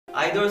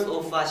아이돌스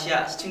오브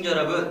아시아 시청자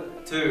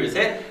여러분, 둘,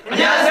 셋.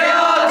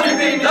 안녕하세요,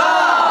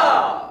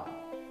 드리핀입니다.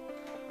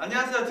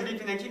 안녕하세요,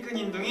 드리핀의 키 큰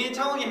인둥이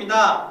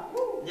창욱입니다.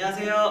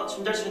 안녕하세요,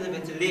 춤잘 추는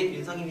벤틀리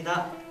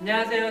윤성입니다.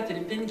 안녕하세요,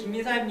 드리핀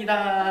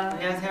김미사입니다.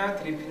 안녕하세요,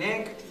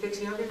 드리핀의 큐티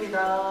섹시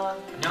혁입니다.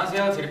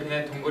 안녕하세요,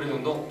 드리핀의 동거리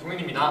동동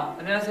동현입니다.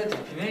 안녕하세요,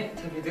 드리핀의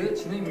태비드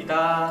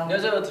진우입니다.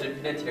 안녕하세요,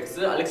 드리핀의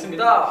디렉스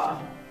알렉스입니다.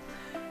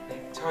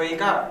 네,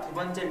 저희가 두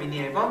번째 미니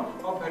앨범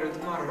어페르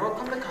투마로로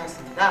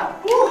컴백하였습니다.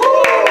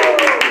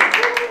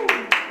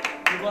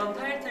 이번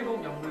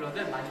타이틀곡 영블러드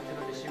많이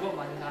들어주시고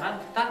많은 사랑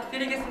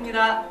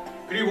부탁드리겠습니다.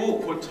 그리고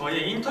곧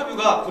저희의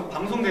인터뷰가 곧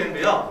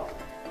방송되는데요.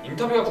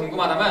 인터뷰가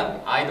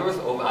궁금하다면 아이돌스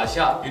오브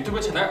아시아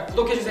유튜브 채널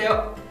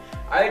구독해주세요.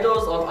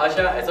 아이돌스 오브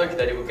아시아에서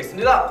기다리고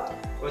있겠습니다.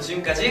 그럼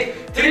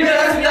지금까지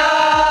드리핀이었습니다.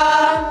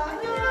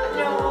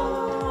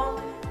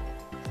 안녕.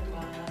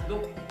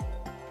 구독.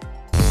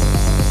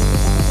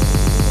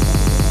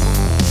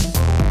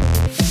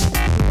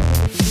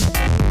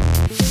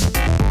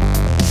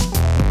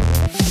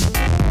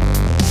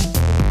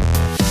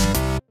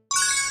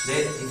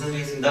 네,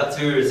 인사드리겠습니다.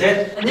 둘,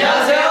 셋.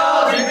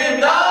 안녕하세요,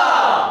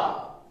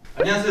 드리핀입니다.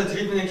 안녕하세요,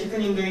 드리핀의 키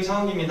큰 인둥이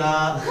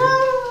창욱입니다.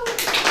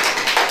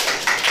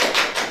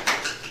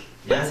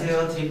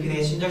 안녕하세요,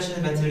 드리핀의 춤잘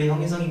추는 벤틀리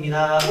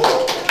황유성입니다.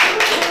 안녕하세요,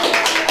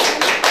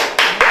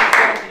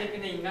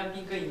 드리핀의 인간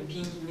핑크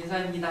인핑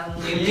김미사입니다.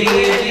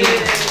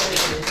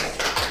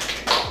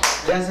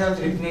 안녕하세요,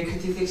 드리핀의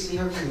큐티 섹시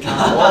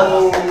혁입니다.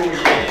 오,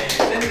 예.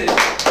 샌드.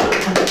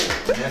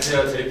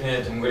 안녕하세요,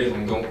 드리핀의 동거리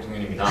동동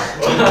동현입니다.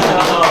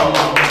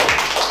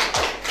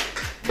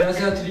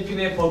 안녕하세요,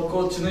 드리핀의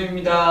벚꽃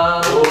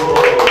준우입니다.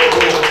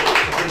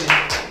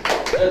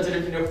 안녕하세요,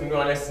 드리핀의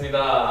공룡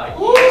알렉스입니다.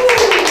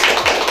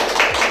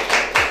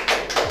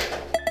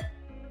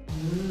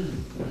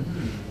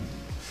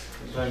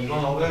 자,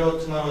 이번 어베로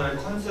투마로의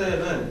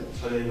컨셉은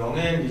저희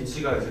영앤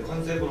리치가 이제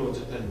컨셉으로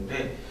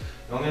잡혔는데,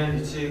 영앤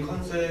리치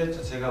컨셉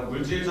자체가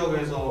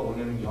물질적에서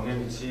오는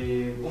영앤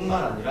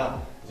리치뿐만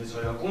아니라 이제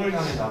저희가 꿈을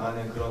향해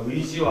나가는 그런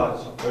의지와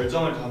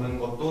열정을 담은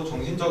것도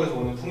정신적에서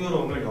오는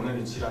풍요로움을 영앤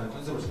리치라는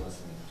컨셉으로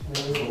잡았습니다.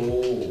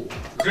 오.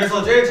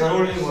 그래서 제일 잘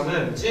어울리는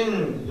거는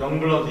찐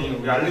영블러드인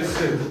우리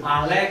알렉스.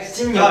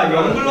 찐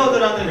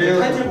영블러드라는 그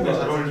타이틀곡에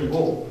잘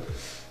어울리고,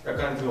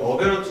 약간 그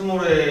어베로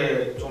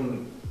투모로에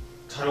좀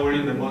잘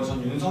어울리는 멤버는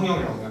전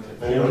윤성형이라고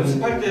생각해요.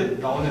 연습할 때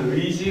나오는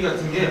의지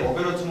같은 게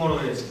어베로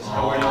투모로에 진짜 잘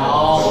어울리는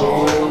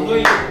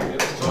감독이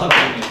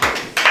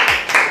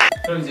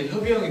그럼 이제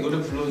협이 형이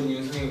노래 불러준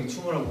윤성이 형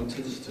춤을 한번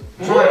춰주시죠.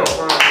 좋아요.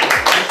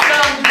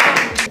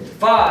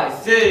 5,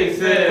 6,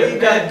 7 We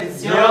got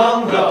this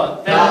young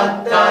blood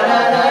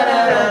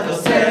따따라라라라 더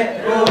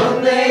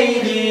새로운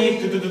내일이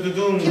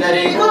두두두두둥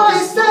기다리고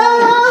있어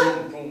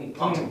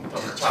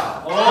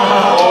붕붕팡팡차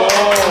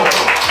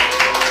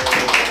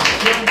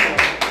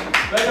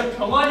약간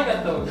병아리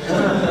같다고.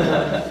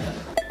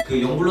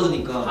 그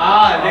영블러드니까.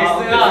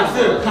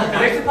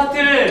 렉스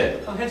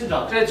파트를 한번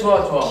해주자. 그래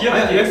좋아 좋아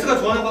아니, 렉스가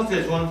좋아하는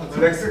파트에 좋아하는 파트.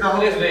 렉스가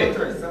하고 싶은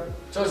파트가 있어?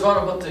 저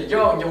좋아하는 파트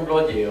영영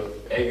블러드예요.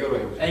 애교로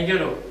해보자.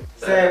 애교로.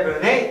 7,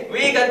 8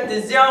 We got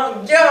this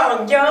young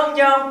blood, young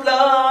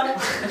blood.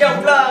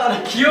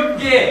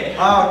 귀엽게.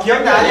 아,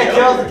 귀엽게 아니야.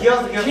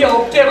 귀여웠어.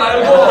 귀엽게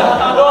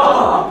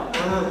말고.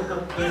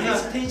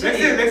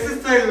 렉스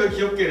스타일로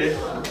귀엽게 래.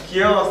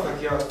 귀여웠어.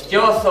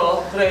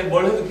 귀여웠어. 그래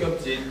뭘 해도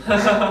귀엽지.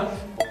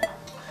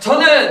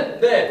 저는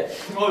네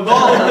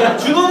너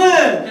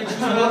준호는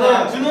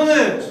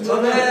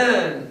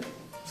저는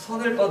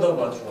손을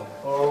뻗어봐 좋아.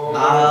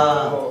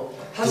 아.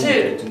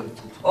 사실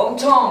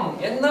엄청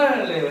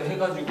옛날에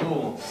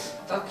해가지고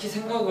딱히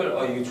생각을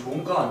이게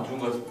좋은가 안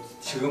좋은가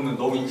지금은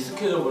너무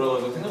익숙해져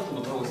버려가지고 생각도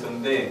못 하고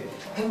있었는데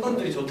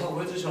팬분들이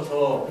좋다고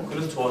해주셔서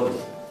그래서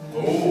좋아졌어요.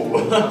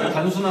 오.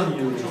 단순한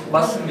이유로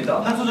맞습니다.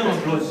 한 소절만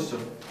불러주시죠.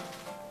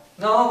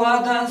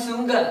 너와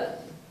단순간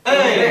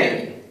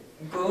에이.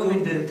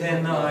 꿈인 듯해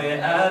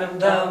너의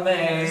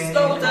아름다움에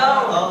Slow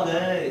down.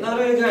 네.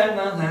 너를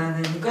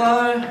갈망하는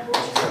걸.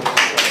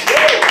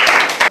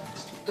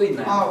 또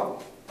있나요?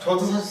 저도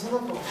사실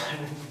손아빠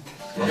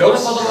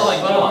역시 파도가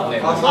인기가 많네.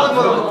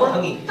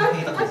 형이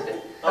딱 했어.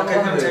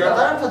 그럼 제가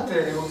다른 파트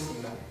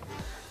해보겠습니다.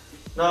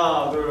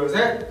 하나, 둘,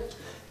 셋.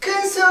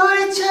 큰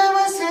소리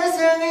참아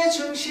세상의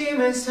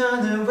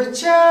중심에서는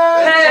외쳐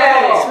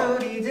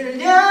소리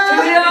들려.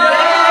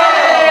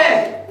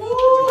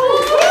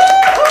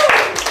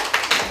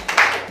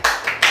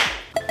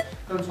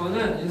 그럼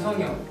저는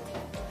인성이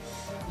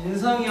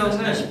형은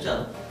진짜 쉽지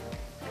않아.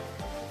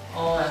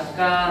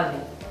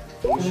 약간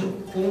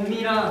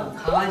곰이랑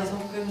강아지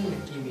섞은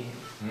느낌이에요.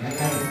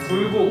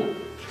 불고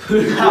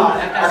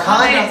약간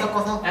강아지랑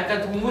섞어서?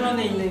 약간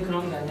동물원에 있는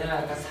그런 게 아니라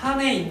약간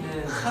산에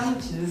있는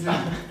산짐승.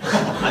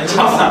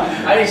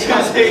 아니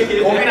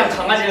지금 곰이랑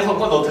강아지를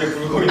섞어도 어떻게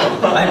불고기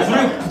나와? 아니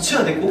불을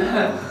붙여야 돼 꼭.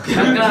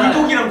 약간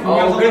불고기랑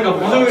곰이랑 그러니까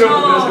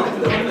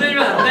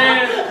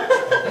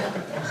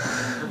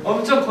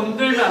엄청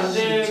건들면 안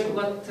될 것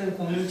같은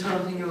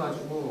곰처럼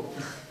생겨가지고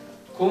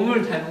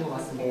곰을 닮은 것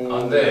같습니다. 아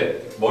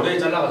근데 머리를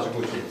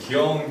잘라가지고 좀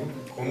귀여운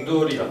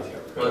곰돌이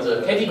같아요.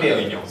 맞아요. 테디베어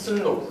인형.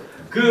 슬로우.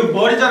 그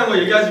머리 자른 거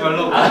얘기하지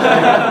말라고.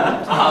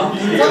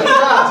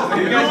 민성이가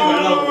얘기하지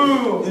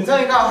말라고.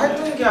 민성이가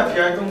활동기와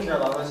비활동기가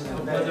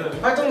나눠지는데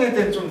활동기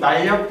때는 좀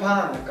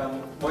날렵한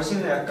약간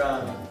멋있는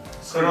약간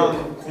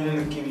그런 곰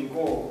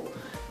느낌이고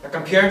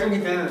약간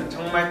비활동기 때는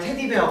정말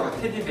테디베어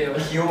같은 테디베어.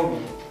 귀요미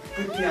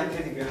끝기한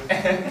테디베어.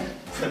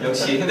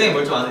 역시 현대이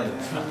멀쩡하네.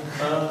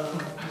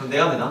 그럼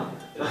내가 되나?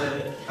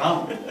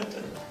 다음.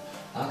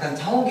 약간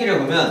창호기를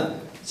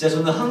보면 진짜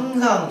저는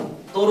항상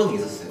떠오르는 게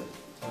있었어요.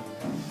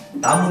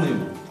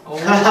 나무늘보.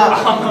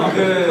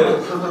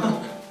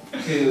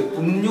 그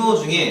음료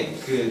중에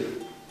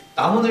그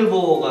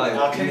나무늘보가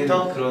있는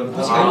캐릭터? 그런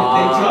표시가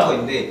있는데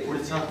캐릭터인데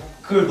우리 차.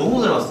 그걸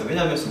너무 닮았어요.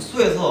 왜냐면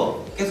숙소에서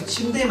계속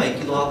침대에만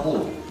있기도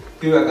하고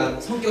그리고 약간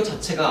성격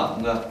자체가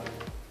뭔가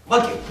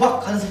막 이렇게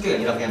확 하는 성격이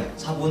아니라 그냥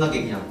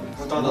차분하게 그냥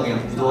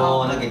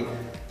무던하게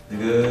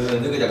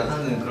느긋느긋 약간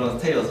하는 그런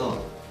스타일이어서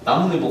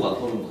나무늘보가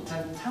떠오르는 것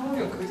같아요.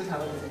 창욱이 형 그것도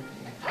잘하는데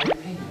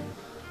달팽이.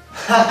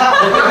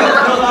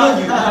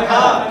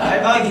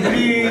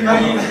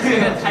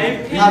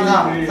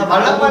 달팽이. 다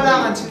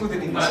말랑말랑한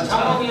친구들이.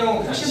 창욱이 형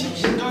혹시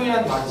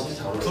신동이랑 맛이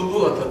진짜 잘 어울려.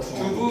 두부 같아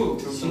두부.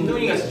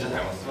 신동이가 진짜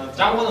닮았어.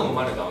 짱구는 못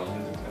말해 나오기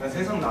힘들다. 약간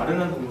세상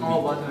나른한 동물.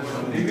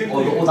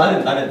 맞아요.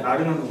 나는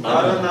나른한 동물.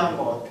 나른한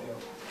것 같아요.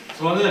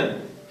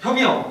 저는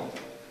협이 형.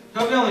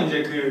 협이 형은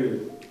이제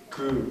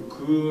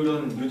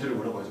그런 뮤즈를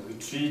뭐라고 하죠? 그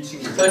G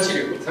친구.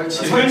 설치류.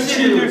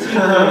 설치류 친구.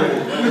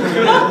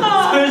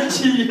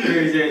 설치. 그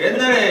이제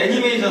옛날에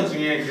애니메이션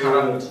중에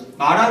그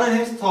말하는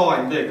햄스터가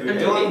있는데 그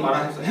애완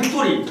말하는 햄스터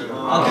햄토리.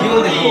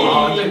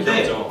 귀여워.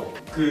 근데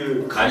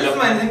그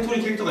카리스마 있는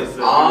햄토리 캐릭터가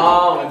있어요.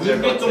 아,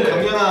 눈빛 좀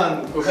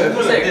강렬한 그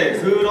햄토리가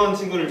있는데 그런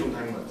친구를 좀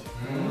닮은 것 같아요.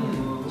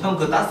 형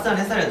그 따스한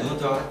햇살에 눈을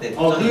들어갈 때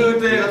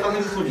그때가 딱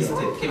햄스토리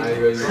비슷해. 아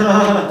이거.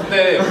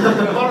 근데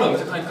말로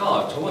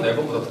염색하니까 저번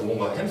앨범보다 더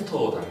뭔가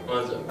햄스터 닮은 거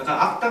같아. 약간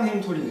악당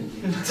햄토리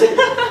느낌.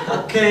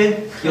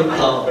 오케이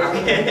귀엽다.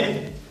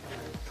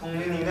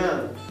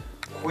 동민이는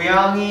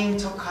고양이인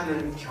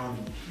척하는 견.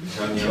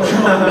 견이요.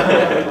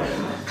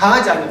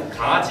 강아지 아니야.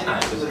 강아지는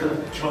아니죠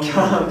지금.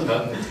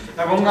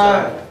 견.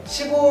 뭔가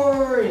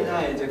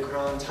시골이나 이제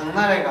그런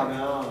장날에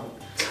가면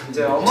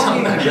이제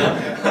어머니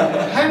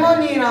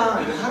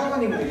할머니랑 이제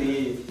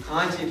할아버님들이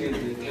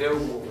강아지를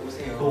데려오고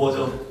오세요.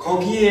 맞아.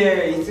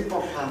 거기에 있을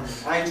법한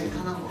아이 중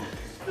하나인 것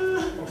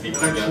같아요.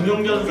 약간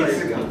김용견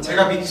믹스가.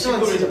 제가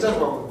믹스는 진짜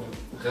좋아하거든요.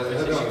 그래서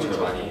현이 형이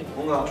많이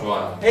뭔가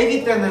좋아.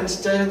 애기 때는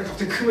진짜 이런데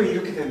갑자기 크면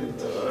이렇게 되는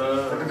느낌.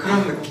 약간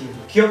그런 느낌.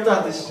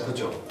 귀엽다는 뜻이죠.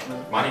 그렇죠.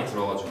 많이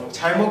들어가지고.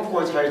 잘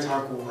먹고 잘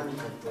자고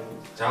하니까 또.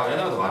 제가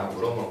옛날부터 많이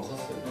무럭무럭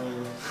컸어요.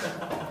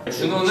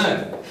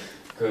 준호는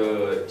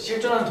그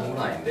실존하는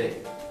동물은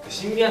아닌데 그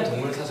신비한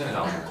동물 사전에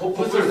나오는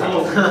코뿔소를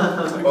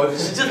닮았어요.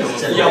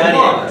 진짜 이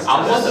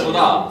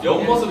앞모습보다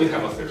옆모습이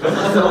닮았어요.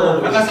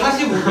 약간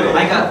 45배.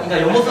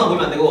 그러니까 옆모습만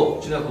보면 안 되고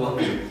준호가 그거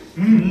한번 줘.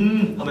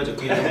 한번 해줘.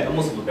 그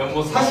옆모습.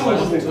 옆모습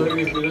 45도.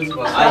 저에게 그러지 마.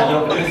 아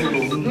옆모습으로.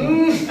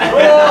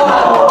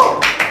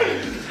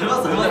 닮았어.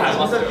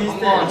 진짜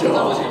비슷해. 한번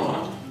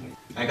찾아보세요.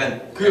 약간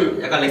그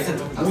약간 렉슨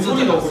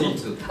목소리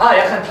너구리. 아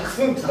약간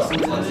닥스훈트다.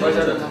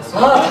 맞아.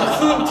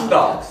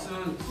 닥스훈트다.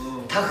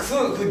 닥스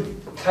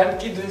그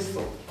닮기도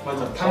했어.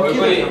 맞아.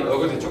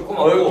 얼굴이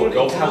조그만 얼굴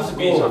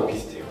옆모습이 참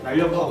비슷해요.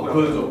 날렵하고.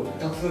 보여줘.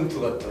 닥스훈트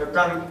같다.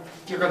 약간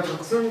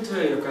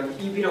닥스훈트의 약간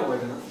입이라고 해야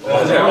되나?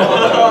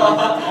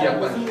 맞아요.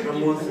 약간 그런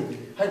모습이.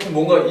 하여튼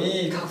뭔가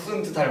이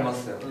닥스훈트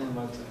닮았어요.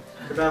 맞아.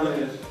 그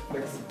다음에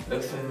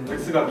렉스.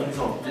 렉스가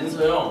민서.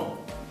 민서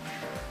형.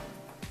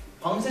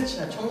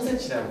 황새치나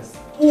청새치 닮았어.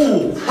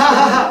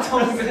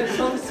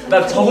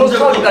 나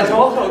정확하게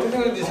어떻게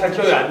생겼는지 잘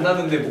기억이 안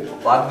나는데 뭐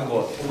맞는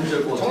거 같아.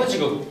 오른쪽 거. 정은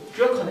지금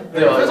뾰족하네.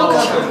 네 맞아.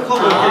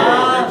 뾰족하고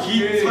이렇게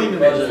기 서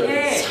있는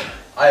애.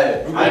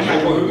 아예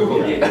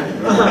물고기.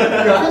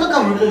 뾰족한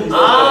물고기 있어.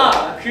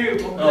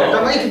 약간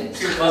막 이렇게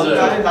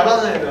맞아요.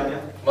 날아다니는 애들 아니야?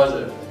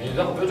 맞아요.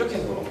 민서가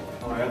뾰족해서 그런 거.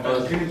 약간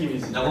그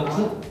느낌이지.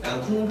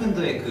 약간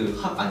쿵팬더의 그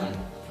합 아니야?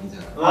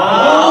 민서가.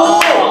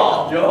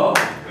 야.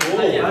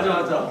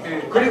 맞아.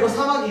 그리고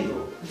사마귀도.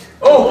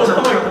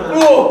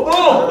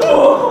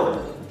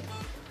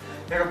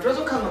 내가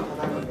뾰족한 건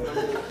받았는데.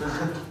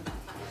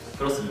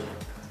 그렇습니다.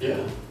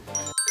 예.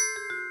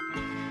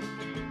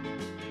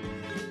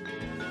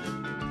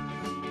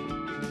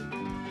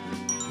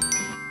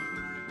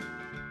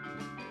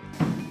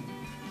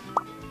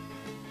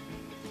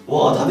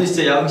 와 다들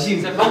진짜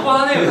양심. 진짜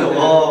뻔뻔하네요.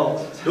 와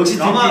역시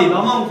DRIPPIN.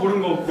 나만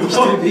고른 거. 역시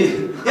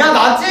DRIPPIN. 야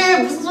나지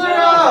무슨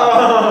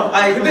소리야?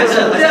 아니 근데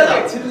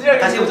진지하게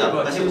다시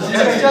해보자.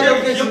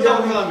 진지하게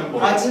귀엽다고 생각하면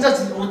뭐. 진짜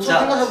 5초 자,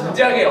 생각해보자.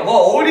 진지하게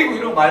뭐 어리고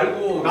이런 거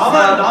말고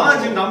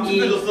나만 지금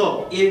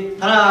남친해줬어. 1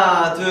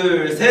 하나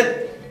둘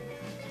셋.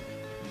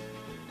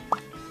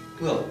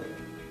 뭐야?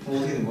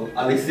 어떻게 된 거야?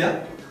 아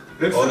렉스야?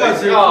 렉스가 제일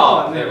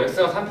렉스가 네.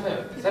 렉스가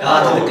 3편이에요.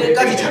 아 다들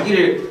끝까지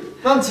자기를.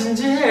 난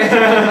진지해.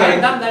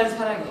 날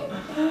사랑해.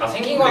 아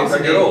생긴 거랑 렉스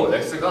별개로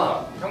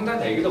렉스가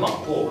형들한테 애교도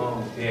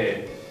많고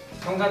되게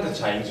형들한테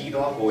잘 인기기도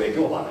하고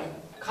애교가 많아요.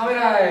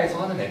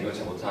 카메라에서 하는 애교는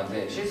잘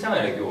못하는데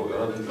실생활 애교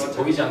여러분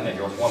보이지 않는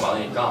애교가 정말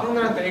많으니까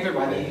형들한테 애교를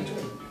많이 해줘.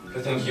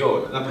 그래서 되게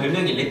귀여워요. 나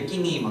별명이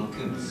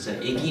랩끼니만큼 진짜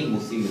애기인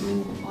모습이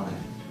너무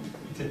많아요.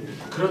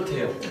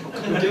 그렇대요.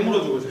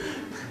 깨물어주고 싶어.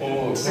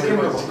 오, 진짜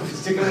깨물어.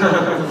 진짜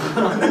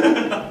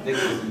깨물어. 네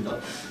그렇습니다.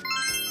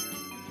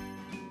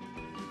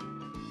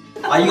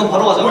 아 이거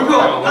바로 가자. 몰표.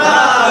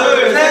 하나,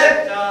 둘,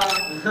 셋. 자,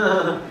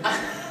 자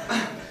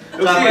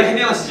빨리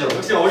해명하시죠.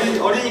 역시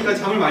어리니까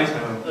잠을 많이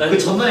자요. 그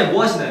전날에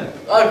뭐 하시나요?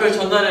 아, 그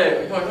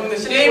전날에 형들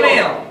씻는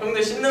게임해요. 거,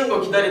 형들 씻는 거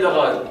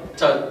기다리다가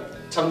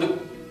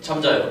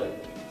잠자요.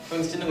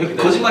 형들 씻는 거 기다리.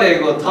 거짓말이야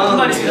이거.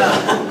 거짓말입니다.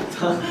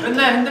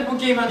 맨날 핸드폰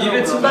게임 하느라고.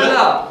 입에 침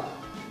발라.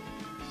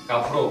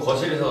 앞으로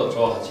거실에서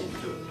저와 같이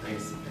있죠.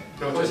 알겠습니다.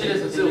 그럼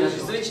거실에서 혹시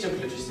스위치 좀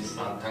빌려줄 수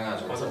있어요? 아,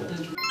 당연하죠.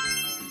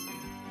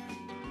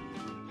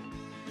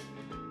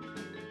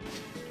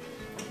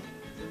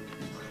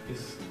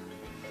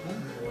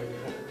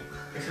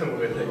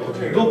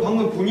 너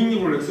방금 본인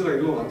입으로 렉스가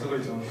이거 많다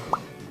그랬잖아.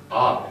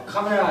 아,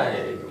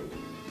 카메라의 애교.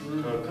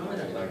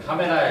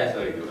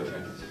 카메라에서 애교가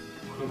생각했지.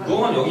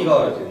 그거만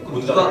여기가 이제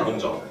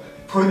문자.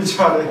 본인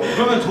줄 알아요.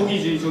 그러면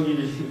저기.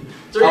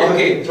 아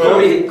오케이. 저요?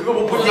 우리 그거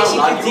못 보는 섹시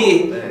사람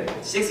큐티. 네.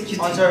 섹시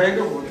큐티. 아, 저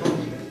애교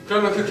못하는데.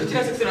 그러면 그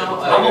큐티랑 섹스랑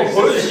한번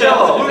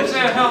보여주시죠.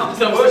 보여주세요, 형.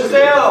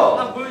 보여주세요.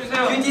 한번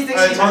보여주세요. 큐티 아니,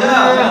 섹시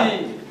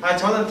가자.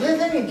 저는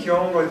태생이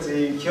귀여운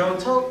거지 귀여운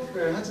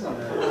척을 하진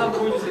않아요. 한번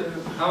보여주세요.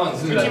 한번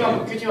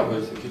큐티만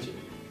보여주세요. 큐티.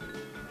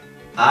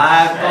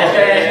 아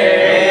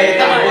에이,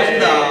 딱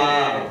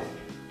멋있다.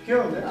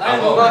 귀여운데?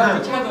 아니 뭐가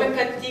그치만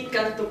팬카티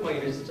깐톡 막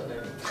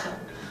이러셨잖아요.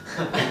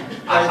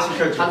 아,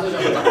 지켜줘.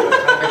 한소정 딱.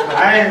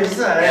 아이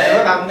무슨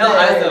너 남자. 형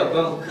알았어요.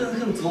 그럼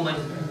흥흥 두 번만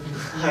해주세요.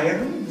 아이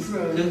무슨.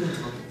 흥흥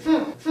두 번.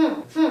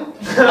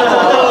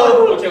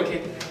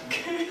 오케이.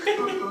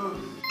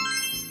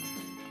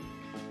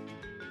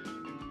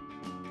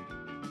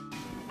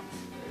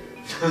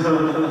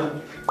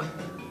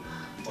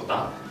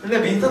 나? 근데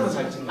민서도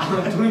잘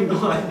찍나? 동인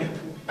너 아니야?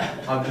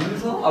 아,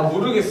 민서? 아,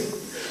 모르겠어.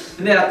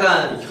 근데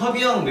약간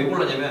협이 형 왜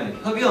골랐냐면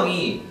협이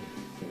형이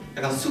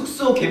약간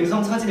숙소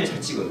감성 사진을 잘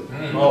찍어요.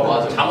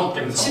 맞아. 잠옷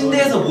감성.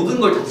 침대에서 모든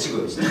걸 다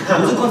찍어요. 진짜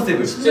모든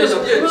컨셉을.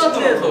 침대에서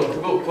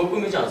그거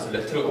꾸미지 않았어?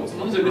 레트로 감성.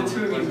 먼저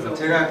레트로 감성.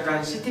 제가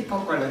약간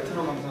시티팝과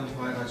레트로 감성을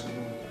좋아해가지고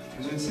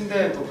요즘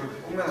침대에도 그렇게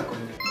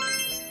꾸며놨거든요.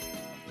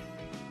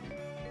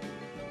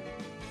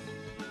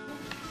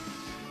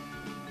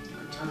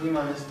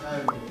 자기만의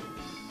스타일로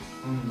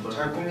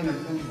잘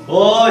꾸미는 편인 것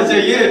와 진짜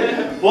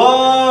이게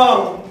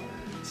와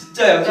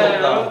진짜 자, 역겹다.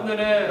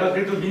 여러분들은 야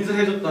그래도 민서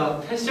해줬다.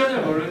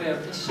 패션을 모르네요.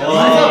 패션.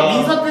 와.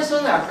 민서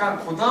패션은 약간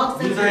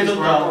고등학생들이 민서 해줬다.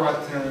 좋아할 것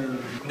같은.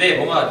 근데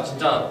뭔가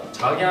진짜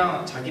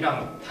자기랑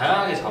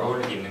다양하게 잘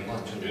어울리게 입는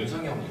건 전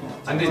윤성이 형인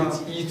것 같아요.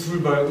 근데 이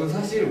둘 말고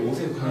사실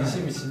옷에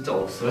관심이 진짜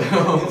없어요.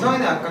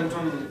 민성이는 약간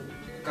좀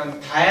약간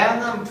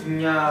다양한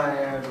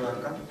분야로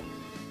약간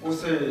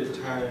옷을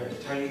잘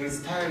자기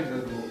스타일대로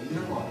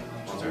입는 것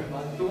같아요.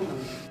 맞아요. 또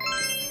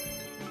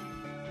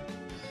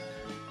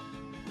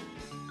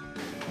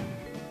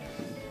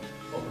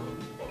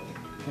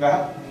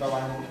나요? 나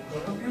많이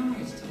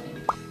형이 진짜 많이.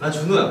 난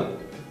준호야.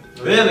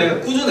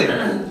 왜냐면 꾸준해.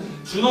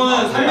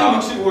 준호는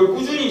 365일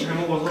꾸준히 잘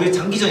먹어서. 그게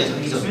장기전이야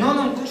장기전.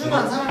 준호는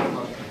꾸준한 사람인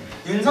것 같아요.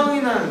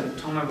 윤성이는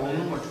정말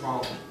먹는 걸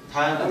좋아하고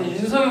다양한. 아니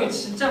윤서 형이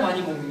진짜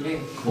많이 먹는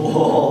게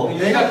오.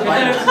 제가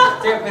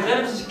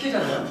배달음식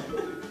시키잖아요.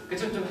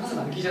 그좀 항상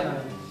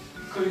남기잖아요.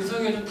 그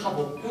윤성이가 좀 다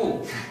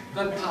먹고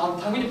난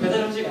당연히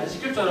배달음식 안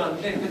시킬 줄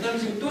알았는데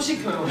배달음식을 또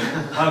시켜요.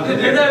 근데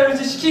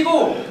배달음식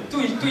시키고 또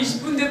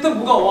 20분 뒤에 또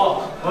뭐가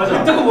와.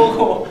 맞아. 또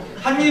먹어.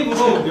 한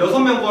입으로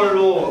 6명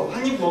걸로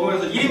한 입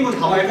먹으면서 1인분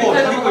다 먹고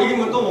자기 거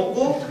 1인분 또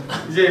먹고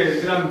이제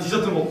그다음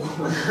디저트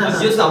먹고. 아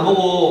디저트 안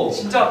먹어.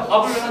 진짜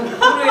밥을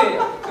하루에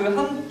그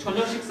한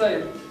저녁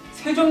식사에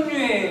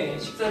 3종류의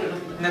식사를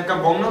합니다.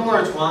 약간 먹는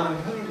걸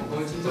좋아하는 편인 것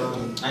같아요. 진짜.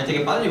 아니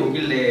되게 빨리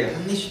오길래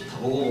한 입씩 다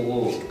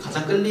먹어보고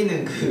가장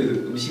끌리는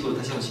그 음식으로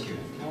다시 한번 시켜요.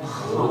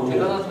 오,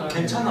 대단한 사람.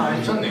 괜찮아.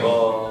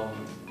 괜찮네요.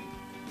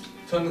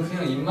 저는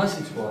그냥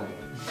입맛이 좋아요.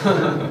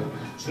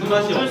 주는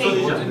맛이 꾸준히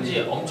없어지지 않는.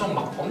 뭐든지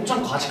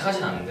엄청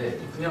과식하진 않는데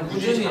그냥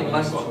꾸준히 꾸준히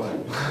입맛이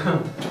먹는 것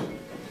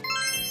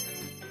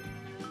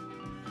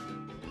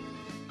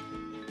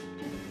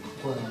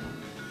좋아요.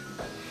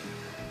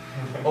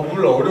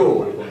 몰라,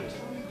 어려워 이거.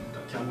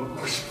 딱히 안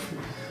먹고 싶어.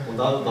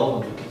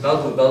 나도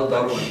먼저.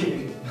 나로.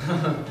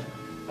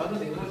 나도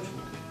내말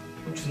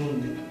줘.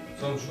 준호인데?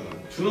 저는 준호.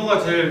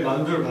 준호가 제일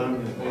만족을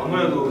받는.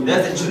 아무래도 내가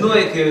봤을 때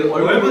준호의 그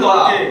넓은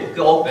얼굴과 어깨.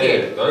 그 어깨.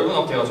 네, 넓은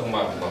어깨가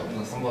정말 뭔가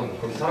한번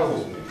그렇게 살아보고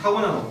싶네요.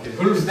 타고난 어깨.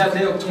 별로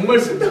내가 정말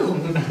쓸데가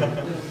없는.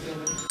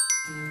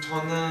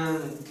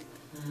 저는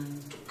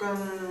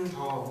조금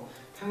더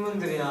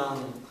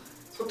팬분들이랑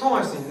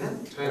소통할 수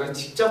있는 저희가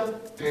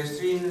직접 뵐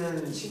수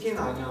있는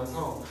시기는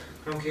아니어서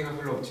그런 기회가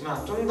별로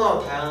없지만 좀 더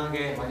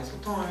다양하게 많이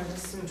소통을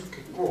했으면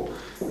좋겠고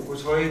그리고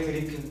저희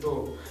드리핀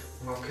또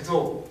뭔가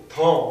계속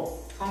더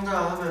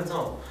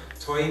성장하면서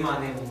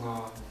저희만의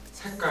뭔가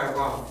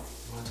색깔과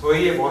뭔가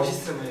저희의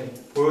멋있음을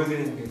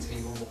보여드리는 게 제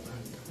이번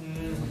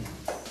목표입니다.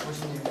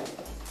 멋있네요.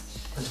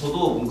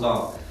 저도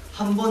뭔가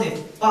한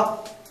번에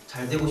빡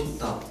잘 되고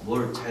싶다,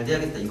 뭘 잘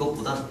돼야겠다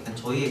이것보다 그냥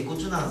저희의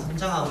꾸준한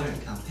성장함을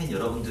그냥 팬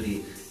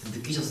여러분들이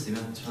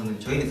느끼셨으면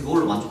저희는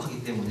그걸로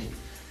만족하기 때문에.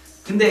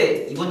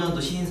 근데 이번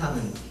연도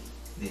신인상은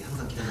네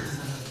항상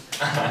기다려주세요.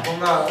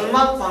 뭔가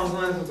음악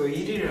방송에서도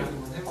 1위를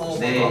한번 해보고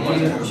싶어요. 네,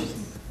 1위 하고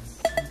싶습니다.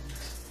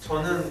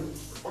 저는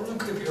엄청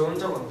크게 배운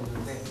적은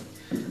없는데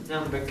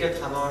그냥 몇 개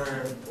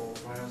단어를 뭐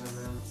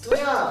말하자면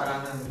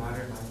뚜야라는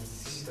말을 많이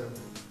쓰시더라고요.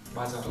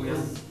 맞아. 뚜야.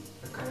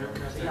 약간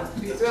이렇게 할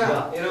때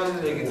뚜야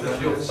이런 얘기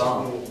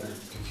들어보시고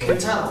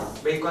괜찮아.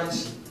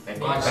 메이관시.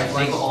 이건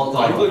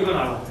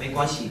알아.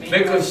 메이관시.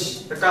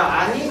 메이커시. 약간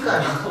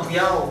아니까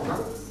미야오나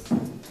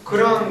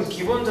그런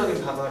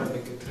기본적인 단어를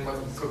몇 개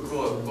들어봤어요.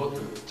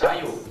 그것도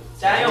짜요.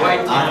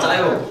 아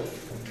짜요.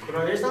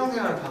 그런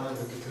일상생활 단어를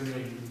몇 개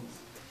들으면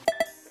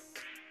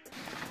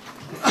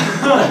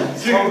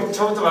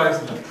저부터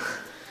말하겠습니다.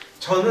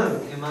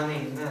 저는 대만에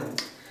있는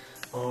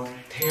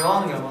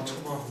대왕 연어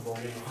초밥을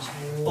먹어보고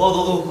싶어요.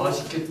 너도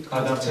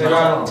맛있겠다.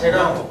 제가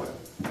제가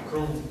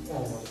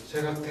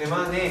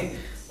대만에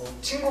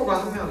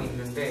친구가 한 명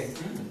있는데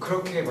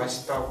그렇게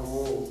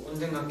맛있다고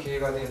언젠가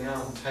기회가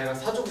되면 자기가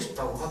사주고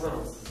싶다고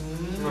하더라고요.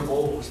 정말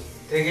먹어보고 싶어요.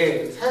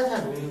 되게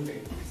살살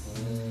녹는데.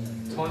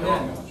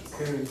 저는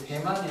그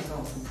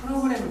대만에서 그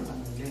프로그램을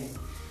봤는데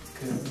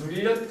그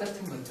물엿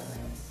같은 거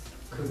있잖아요.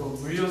 그거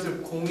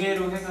물엿을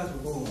공예로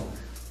해가지고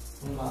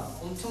뭔가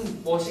엄청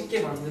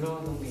멋있게 만들어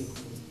놓은 게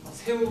있거든요. 막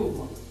새우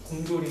막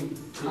곰돌이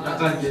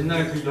약간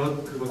옛날 그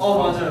엿 그거.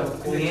 맞아요.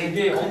 근데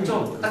그게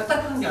엄청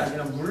딱딱한 게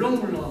아니라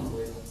물렁물렁한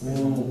거예요.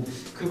 오.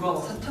 그거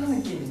하고 사탕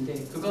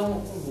느낌인데 그거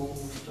한번 꼭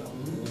먹어보고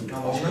싶더라고요.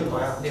 먹는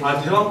거야? 네,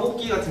 대왕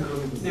뽑기 같은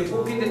그런 느낌. 네,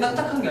 꼭인데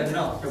딱딱한 게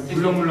아니라 되게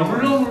물렁물렁.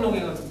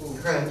 물렁물렁해가지고.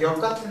 약간 엿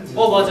같은 지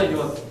맞아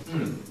엿.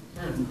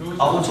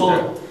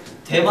 저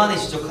대만에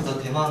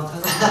지적하던 대만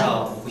카스테라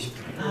먹고 싶어요.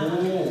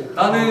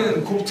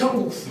 나는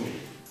곱창국수.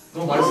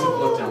 너무 맛있을 것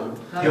같지 않아?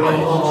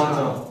 대만이.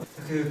 맞아.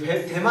 그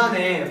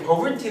대만에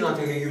버블티가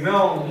되게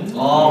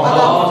유명하다고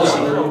맞아.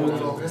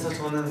 하시더라고요. 그래서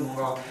저는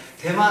뭔가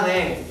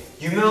대만에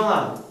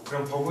유명한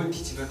그런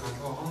버블티 집에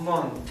가서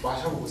한번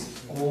마셔보고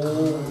싶어요.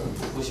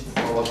 먹고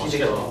싶어.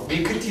 기대가.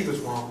 밀크티도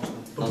좋아하고.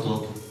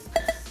 나도.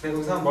 네,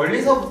 우선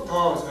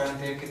멀리서부터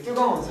저희한테 이렇게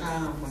뜨거운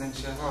사랑을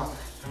보내주셔서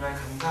정말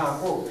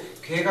감사하고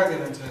기회가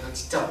되면 저희가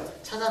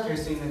직접 찾아뵐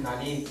수 있는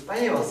날이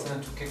빨리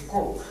왔으면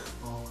좋겠고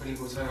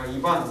그리고 저희가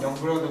이번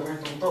영브로드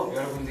활동도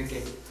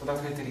여러분들께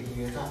보답해드리기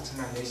위해서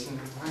정말 열심히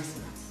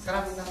활동하겠습니다.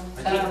 사랑합니다.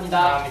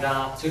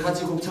 사랑합니다. 저희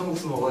같이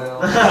곱창국수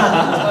먹어요.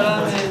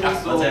 사랑은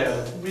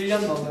맞아요.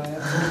 물엿 먹어요.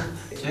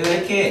 저희가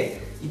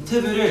이렇게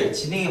인터뷰를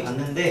진행해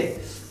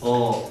봤는데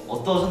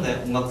어떠셨나요?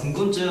 뭔가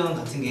궁금증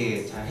같은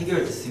게 잘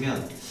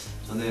해결됐으면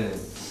저는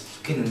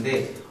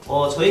좋겠는데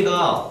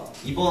저희가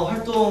이번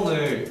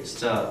활동을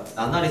진짜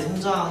나날이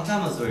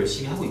성장해가면서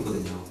열심히 하고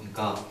있거든요.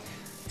 그러니까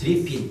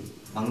드리핀,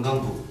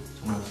 망간부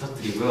정말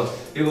부탁드리고요.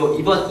 그리고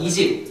이번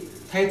 2집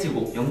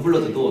타이틀곡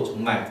영블러드도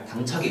정말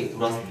당차게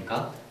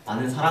돌아왔으니까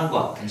많은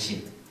사랑과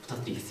관심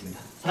부탁드리겠습니다.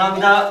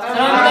 사랑합니다.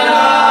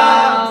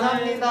 감사합니다.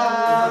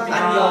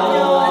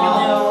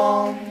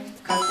 안녕.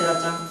 카스테라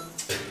짱.